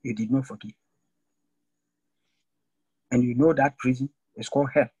 You did not forgive. And you know that prison is called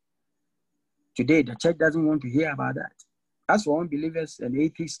hell. Today, the church doesn't want to hear about that. As for unbelievers and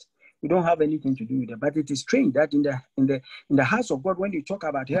atheists, we don't have anything to do with it. But it is strange that in the house of God, when you talk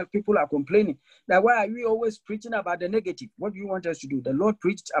about hell, people are complaining that why are we always preaching about the negative? What do you want us to do? The Lord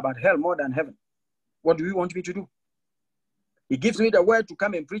preached about hell more than heaven. What do you want me to do? He gives me the word to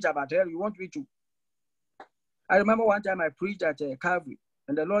come and preach about hell. You want me to? I remember one time I preached at Calvary,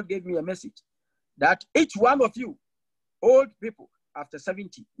 and the Lord gave me a message that each one of you, old people after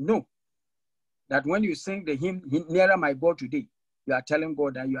 70, know that when you sing the hymn, Nearer My God Today, you are telling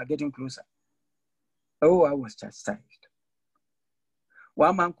God that you are getting closer. Oh, I was chastised.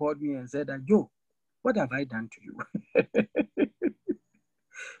 One man called me and said that, Joe, what have I done to you?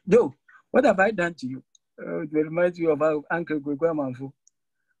 Joe, what have I done to you? Oh, it reminds me of our Uncle Gwigwamanfu.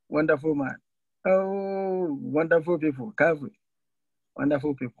 Wonderful man. Oh, wonderful people. Calvary.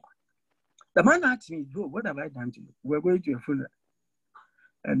 Wonderful people. The man asked me, Joe, what have I done to you? We're going to a funeral.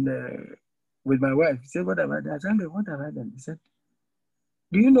 And with my wife, he said, what have I done? I said, Uncle, what have I done? He said,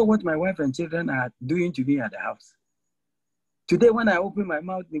 do you know what my wife and children are doing to me at the house? Today, when I open my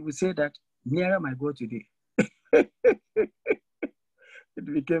mouth, they will say that, Nearer My God Today. It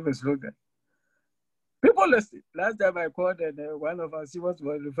became a slogan. People listen. Last time I called and one of our seniors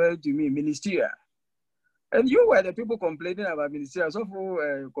was referring to me, ministerial. And you were the people complaining about ministerial. So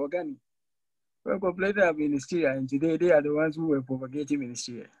for Kogani, we were complaining about ministerial, and today they are the ones who were propagating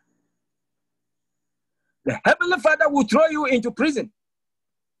ministerial. The Heavenly Father will throw you into prison.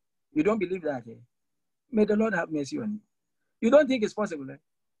 You don't believe that, eh? May the Lord have mercy on you. You don't think it's possible, eh?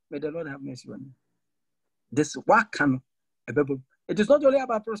 May the Lord have mercy on you. This what can it is not only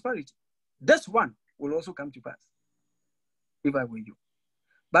about prosperity. This one will also come to pass if I were you.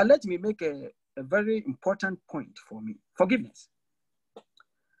 But let me make a very important point for me. Forgiveness.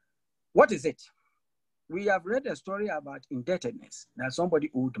 What is it? We have read a story about indebtedness, that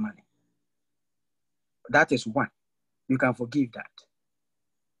somebody owed money. That is one. You can forgive that.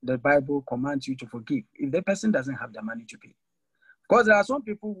 The Bible commands you to forgive if the person doesn't have the money to pay. Because there are some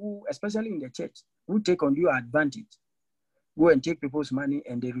people who, especially in the church, who take on your advantage, go and take people's money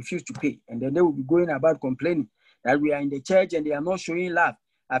and they refuse to pay. And then they will be going about complaining that we are in the church and they are not showing love.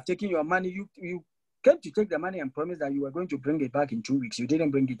 I've taken your money. You came to take the money and promised that you were going to bring it back in 2 weeks. You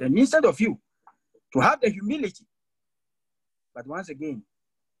didn't bring it. And instead of you to have the humility. But once again,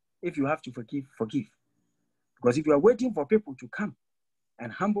 if you have to forgive, forgive. Because if you are waiting for people to come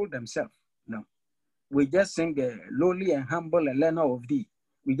and humble themselves, no. We just sing the lowly and humble and learner of thee.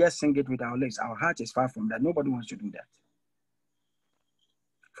 We just sing it with our lips. Our heart is far from that. Nobody wants to do that.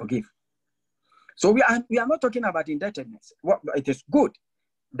 Forgive. So we are not talking about indebtedness. It is good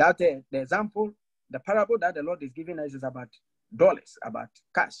that the example, the parable that the Lord is giving us is about dollars, about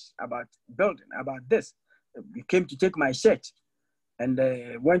cash, about building, about this. You came to take my shirt and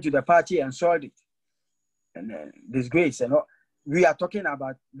went to the party and sold it. And disgrace and all. We are talking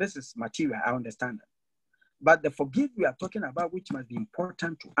about, this is material, I understand that. But the forgive we are talking about, which must be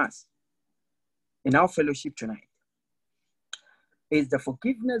important to us in our fellowship tonight, is the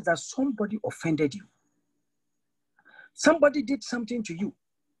forgiveness that somebody offended you. Somebody did something to you.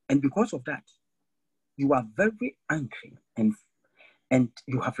 And because of that, you are very angry and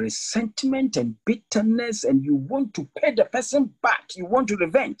you have resentment and bitterness and you want to pay the person back. You want to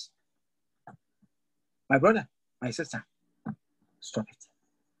revenge. My brother, my sister, stop it.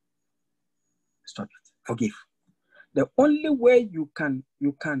 Stop it. Forgive. The only way you can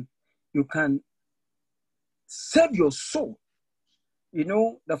save your soul. You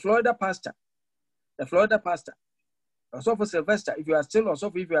know, the Florida pastor, also for Sylvester, if you are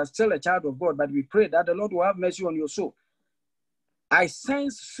still a child of God, but we pray that the Lord will have mercy on your soul. I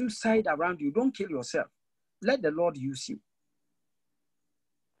sense suicide around you. Don't kill yourself. Let the Lord use you.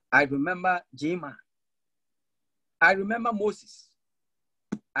 I remember Jema. I remember Moses.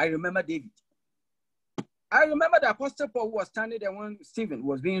 I remember David. I remember the Apostle Paul who was standing there when Stephen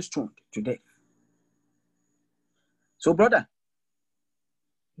was being stoned to death. So, brother,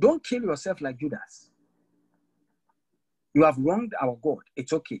 don't kill yourself like Judas. You have wronged our God.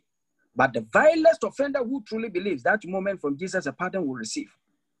 It's okay. But the vilest offender who truly believes that moment from Jesus, a pardon will receive.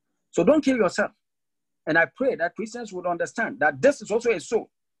 So don't kill yourself. And I pray that Christians would understand that this is also a soul.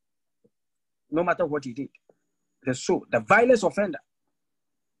 No matter what he did. The soul, the vilest offender.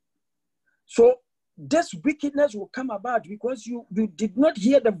 So this wickedness will come about because you did not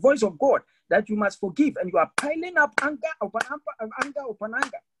hear the voice of God that you must forgive, and you are piling up anger upon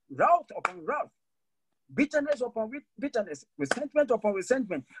anger, wrath upon wrath, bitterness upon bitterness, resentment upon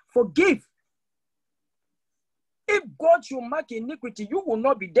resentment. Forgive. If God should mark iniquity, you will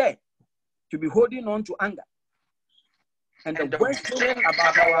not be there to be holding on to anger. And the worst thing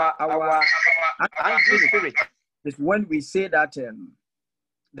about our angry spirit is when we say that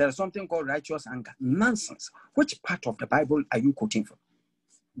there's something called righteous anger. Nonsense. Which part of the Bible are you quoting from?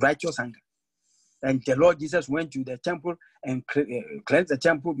 Righteous anger. And the Lord Jesus went to the temple and cleansed the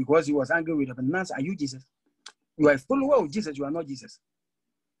temple because he was angry with the nuns. Are you Jesus? You are a follower of Jesus. You are not Jesus.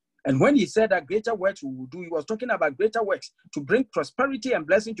 And when he said that greater works we will do, he was talking about greater works to bring prosperity and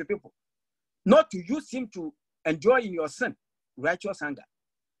blessing to people. Not to use him to enjoy in your sin. Righteous anger.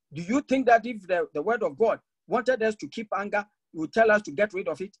 Do you think that if the word of God wanted us to keep anger, he would tell us to get rid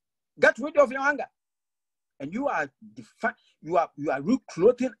of it? Get rid of your anger. And you are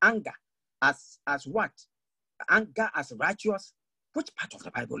reclothing anger as what? Anger as righteous? Which part of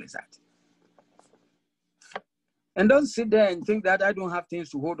the Bible is that? And don't sit there and think that I don't have things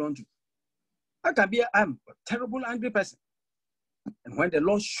to hold on to. I'm a terrible angry person. And when the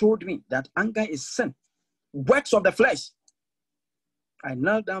Lord showed me that anger is sin, works of the flesh, I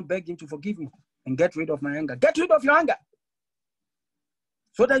knelt down, begged him to forgive me and get rid of my anger. Get rid of your anger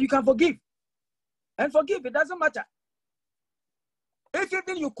so that you can forgive. And forgive, it doesn't matter. If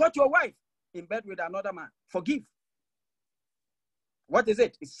even you caught your wife in bed with another man, forgive. What is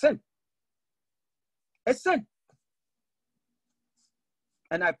it? It's sin. It's sin.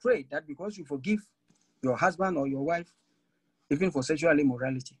 And I pray that because you forgive your husband or your wife, even for sexual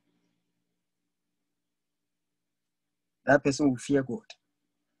immorality, that person will fear God.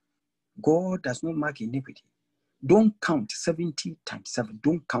 God does not mark iniquity. Don't count 70 times 7.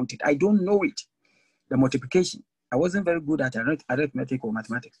 Don't count it. I don't know it. the multiplication. I wasn't very good at arithmetic or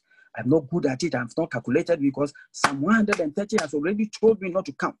mathematics. I'm not good at it. I've not calculated because Psalm 130 has already told me not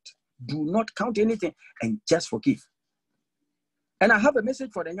to count. Do not count anything and just forgive. And I have a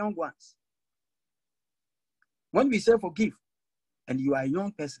message for the young ones. When we say forgive, and you are a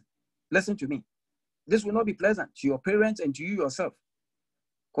young person, listen to me. This will not be pleasant to your parents and to you yourself,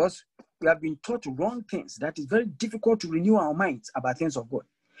 because we have been taught wrong things that is very difficult to renew our minds about things of God.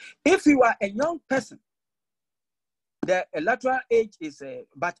 If you are a young person, the electoral age is,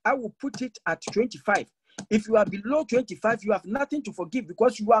 but I will put it at 25. If you are below 25, you have nothing to forgive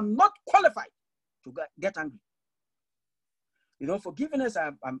because you are not qualified to get angry. You know, forgiveness,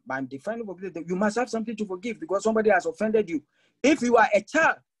 I'm defining forgiveness. You must have something to forgive because somebody has offended you. If you are a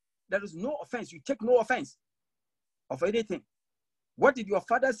child, there is no offense. You take no offense of anything. What did your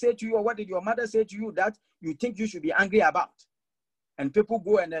father say to you, or what did your mother say to you that you think you should be angry about? And people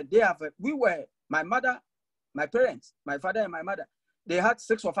go and they have, my mother, my parents, my father and my mother, they had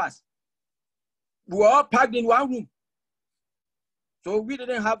 6 of us. We were all packed in one room. So we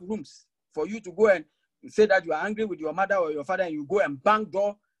didn't have rooms for you to go and say that you are angry with your mother or your father and you go and bang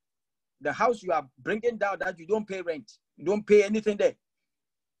door the house you are bringing down that you don't pay rent. You don't pay anything there.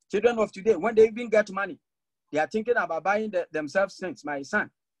 Children of today, when they even get money, they are thinking about buying themselves things. My son,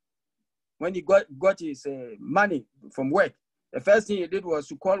 when he got his money from work, the first thing he did was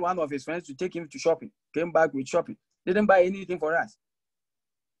to call one of his friends to take him to shopping. Came back with shopping. Didn't buy anything for us.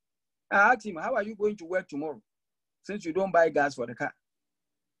 I asked him, how are you going to work tomorrow since you don't buy gas for the car?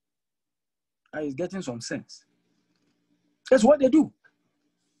 And he's getting some sense. That's what they do.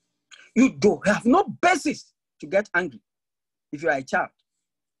 You don't have no basis to get angry if you are a child.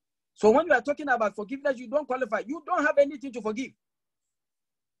 So when you are talking about forgiveness, you don't qualify. You don't have anything to forgive.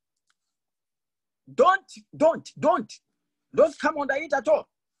 Don't come under it at all.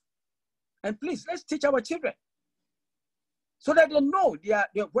 And please, let's teach our children so that they know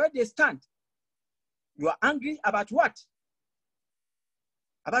where they stand. You are angry about what?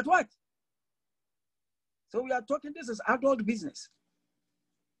 About what? So we are talking, this is adult business.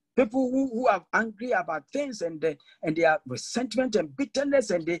 People who are angry about things and they are resentment and bitterness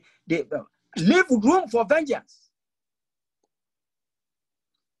and they leave room for vengeance.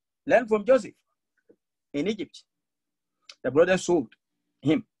 Learn from Joseph in Egypt. The brothers sold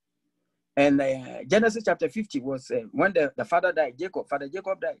him. And Genesis chapter 50 was when the father died, Father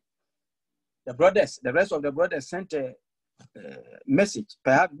Jacob died. The rest of the brothers sent a message.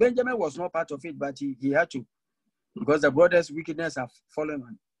 Perhaps Benjamin was not part of it, but he had to, because the brothers' wickedness have fallen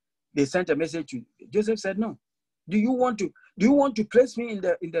on. They sent a message to Joseph. Said, no. Do you want to place me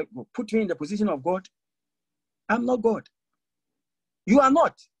put me in the position of God? I'm not God. You are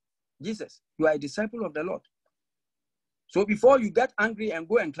not Jesus. You are a disciple of the Lord. So before you get angry and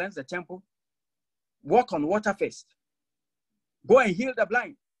go and cleanse the temple, walk on water first. Go and heal the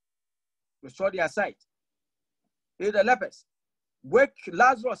blind. Restore their sight. Heal the lepers. Wake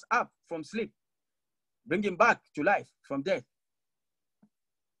Lazarus up from sleep. Bring him back to life from death.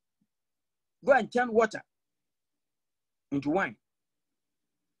 Go and turn water into wine.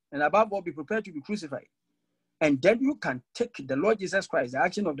 And above all, be prepared to be crucified. And then you can take the Lord Jesus Christ, the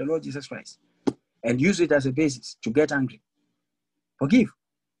action of the Lord Jesus Christ, and use it as a basis to get angry. Forgive.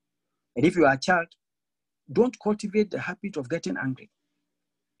 And if you are a child, don't cultivate the habit of getting angry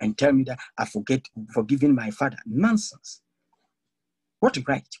and tell me that I forgiving my father. Nonsense. What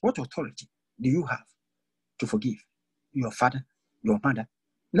right, what authority do you have to forgive your father, your mother?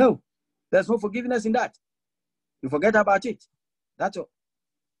 No, there's no forgiveness in that. You forget about it. That's all.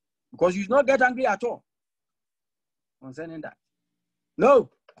 Because you do not get angry at all concerning that. No.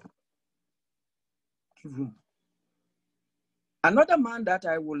 Give room. Another man that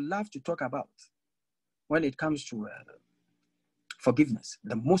I would love to talk about when it comes to forgiveness,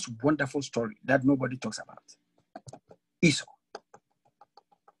 the most wonderful story that nobody talks about, Esau.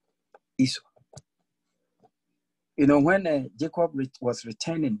 Esau. You know, when Jacob was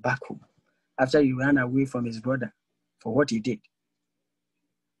returning back home after he ran away from his brother for what he did,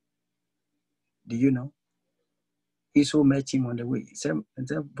 do you know? Esau met him on the way. He said,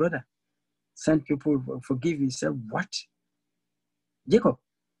 brother, send people forgive me. He said, what? Jacob,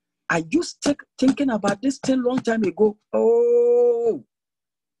 I just thinking about this thing long time ago. Oh,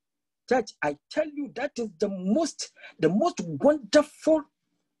 church, I tell you, that is the most wonderful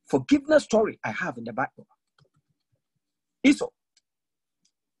forgiveness story I have in the Bible. Esau,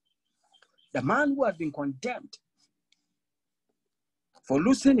 the man who has been condemned for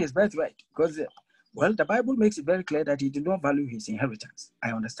losing his birthright, because, well, the Bible makes it very clear that he did not value his inheritance.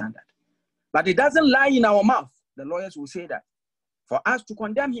 I understand that. But it doesn't lie in our mouth. The lawyers will say that for us to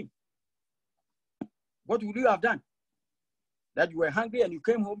condemn him. What would you have done? That you were hungry and you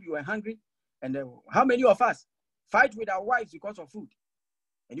came home, you were hungry. And how many of us fight with our wives because of food?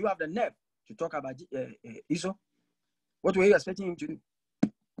 And you have the nerve to talk about Esau? What were you expecting him to do?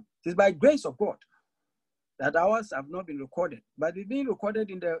 It is by grace of God that ours have not been recorded, but it's been recorded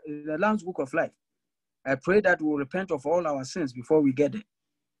in the Lamb's Book of Life. I pray that we will repent of all our sins before we get there.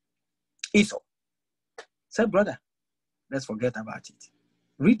 Esau said, brother, let's forget about it.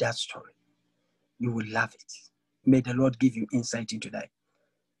 Read that story. You will love it. May the Lord give you insight into that.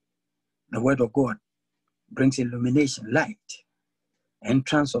 The word of God brings illumination, light.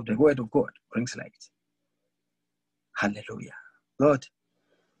 Entrance of the word of God brings light. Hallelujah. Lord,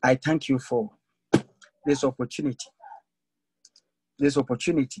 I thank you for this opportunity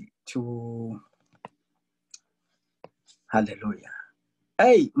to, hallelujah.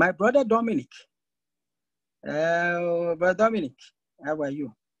 Hey, my brother Dominic. Brother Dominic, how are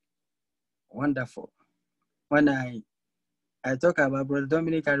you? Wonderful. When I talk about Brother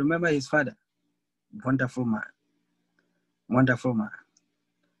Dominic, I remember his father. Wonderful man. Wonderful man.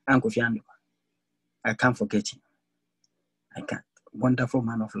 Uncle Fiando. I can't forget him. I can't. Wonderful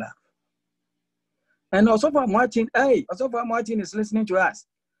man of love. And also for Martin, Martin is listening to us.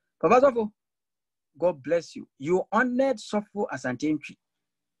 Papa Sofo, God bless you. You honored Sofo Asantentri.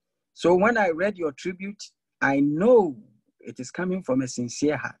 So when I read your tribute, I know it is coming from a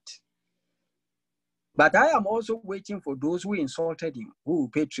sincere heart. But I am also waiting for those who insulted him, who will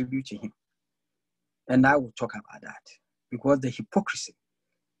pay tribute to him. And I will talk about that because the hypocrisy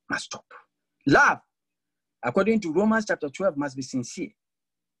must stop. Love, according to Romans chapter 12, must be sincere.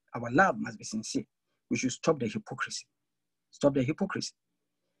 Our love must be sincere. We should stop the hypocrisy. Stop the hypocrisy.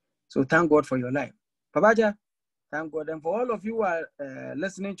 So thank God for your life. Papaja, thank God. And for all of you who are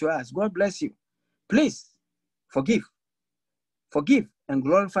listening to us, God bless you. Please forgive. Forgive and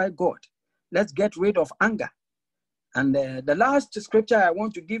glorify God. Let's get rid of anger. And the last scripture I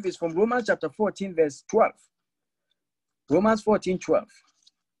want to give is from Romans chapter 14, verse 12. Romans 14, 12.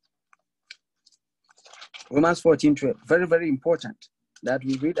 Romans 14, 12. Very, very important that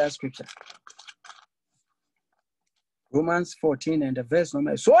we read that scripture. Romans 14 and the verse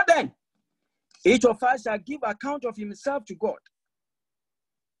number. So then, each of us shall give account of himself to God.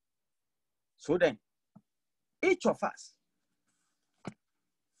 So then, each of us,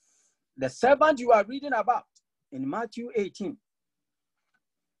 the servant you are reading about in Matthew 18,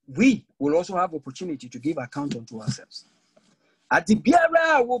 we will also have opportunity to give account unto ourselves. At the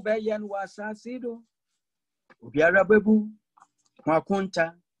biara wo be yen wasasido, obiara bebu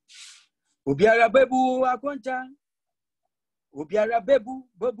wakonta, obiara bebu wakonta, obiara bebu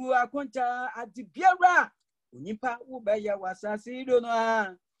wakonta. At the biara unipa wo be yen wasasido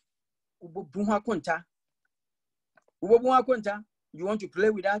no ubobu wakonta, ubobu wakonta. You want to play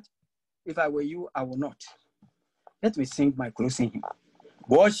with that? If I were you, I will not. Let me sing my closing hymn.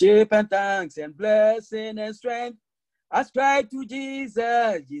 Worship and thanks and blessing and strength ascribe to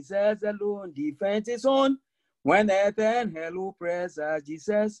Jesus. Jesus alone defends his own. When earth and hell oppress us,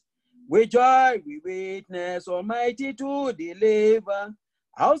 Jesus, with joy we witness Almighty to deliver.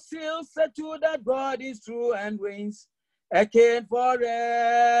 Our seal set to that God is true and reigns, a king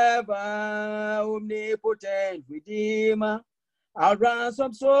forever, omnipotent Redeemer. Our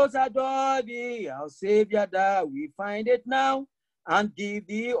ransom souls adore thee, our Savior, that we find it now, and give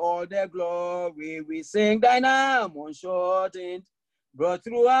thee all the glory. We sing thy name unshortened, brought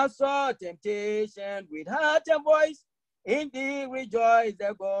through our sore temptation, with heart and voice, in thee rejoice,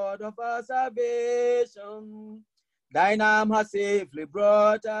 the God of our salvation. Thy name has safely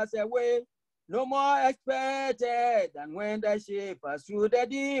brought us away, no more expected than when the ship passed through the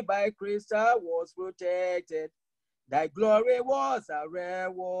deep by crystal was protected. Thy glory was our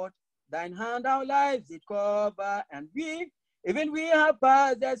reward, thine hand our lives did cover, and we have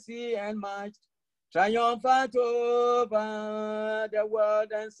passed the sea and marched triumphant over the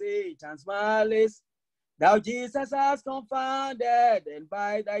world and Satan's malice. Thou, Jesus, hast confounded, and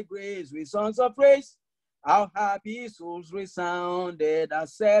by thy grace with songs of praise, our happy souls resounded,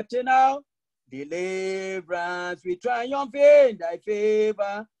 accepting our deliverance. We triumph in thy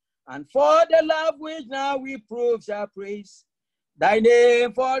favor, and for the love which now we prove shall praise thy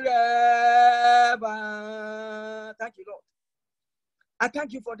name forever. Thank you, Lord. I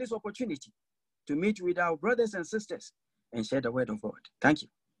thank you for this opportunity to meet with our brothers and sisters and share the word of God. Thank you.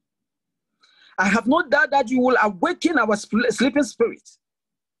 I have no doubt that you will awaken our sleeping spirits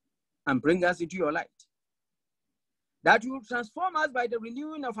and bring us into your light. That you will transform us by the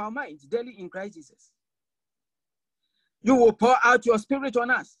renewing of our minds daily in Christ Jesus. You will pour out your spirit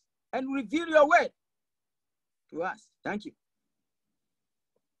on us and reveal your word to us. Thank you.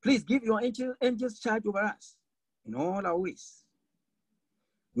 Please give your angels charge over us in all our ways.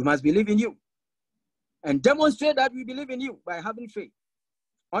 We must believe in you and demonstrate that we believe in you by having faith,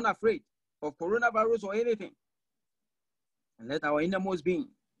 unafraid of coronavirus or anything. And let our innermost being,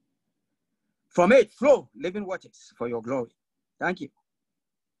 from it flow living waters for your glory. Thank you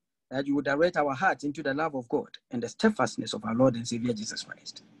that you would direct our hearts into the love of God and the steadfastness of our Lord and Savior Jesus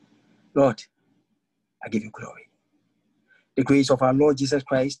Christ. Lord, I give you glory. The grace of our Lord Jesus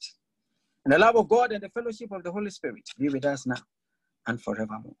Christ and the love of God and the fellowship of the Holy Spirit be with us now and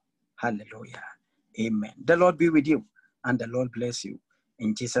forevermore. Hallelujah. Amen. The Lord be with you and the Lord bless you.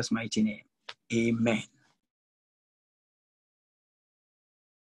 In Jesus' mighty name. Amen.